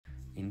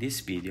In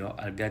this video,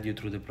 I'll guide you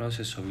through the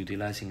process of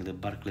utilizing the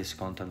Barclays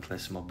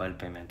Contactless mobile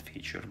payment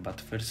feature, but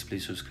first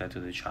please subscribe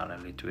to the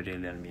channel, it will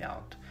really help me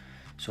out.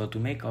 So to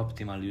make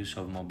optimal use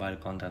of mobile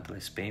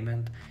contactless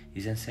payment,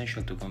 it's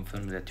essential to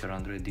confirm that your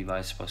Android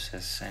device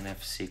possesses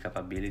NFC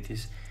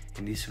capabilities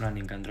and is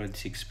running Android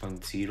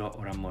 6.0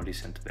 or a more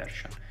recent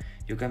version.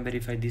 You can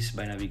verify this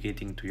by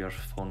navigating to your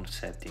phone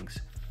settings.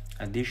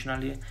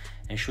 Additionally,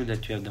 ensure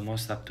that you have the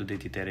most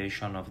up-to-date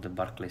iteration of the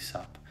Barclays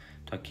app.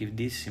 To achieve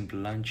this, simply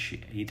launch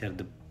either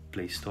the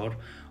Play Store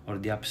or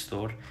the App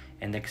Store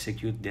and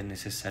execute the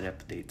necessary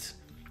updates.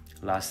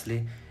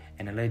 Lastly,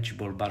 an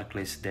eligible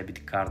Barclays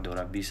debit card or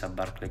a Visa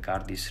Barclays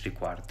card is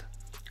required.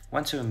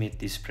 Once you meet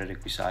this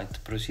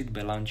prerequisite, proceed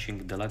by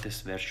launching the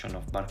latest version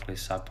of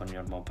Barclays app on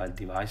your mobile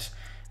device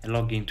and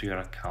log into your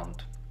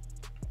account.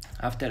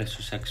 After a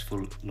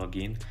successful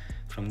login,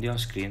 from the home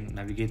screen,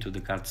 navigate to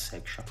the cards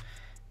section.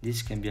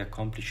 This can be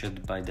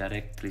accomplished by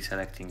directly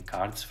selecting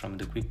cards from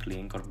the quick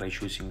link or by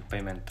choosing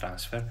Payment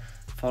Transfer,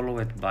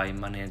 followed by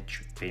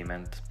Manage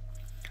Payment.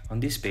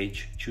 On this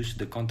page, choose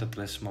the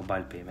Contactless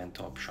Mobile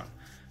Payment option.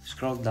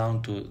 Scroll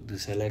down to the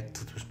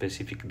select to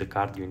specify the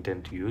card you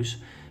intend to use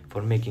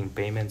for making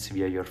payments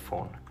via your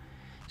phone.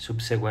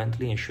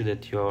 Subsequently, ensure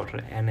that your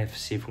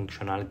NFC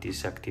functionality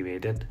is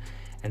activated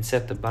and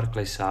set the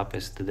Barclays app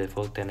as the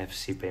default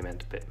NFC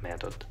payment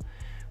method.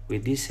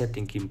 With this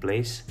setting in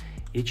place,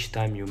 each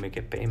time you make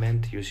a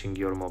payment using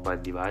your mobile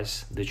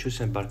device, the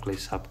chosen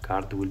Barclays app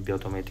card will be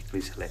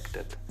automatically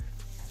selected.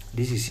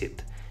 This is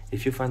it.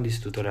 If you find this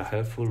tutorial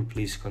helpful,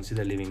 please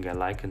consider leaving a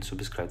like and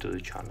subscribe to the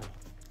channel.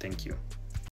 Thank you.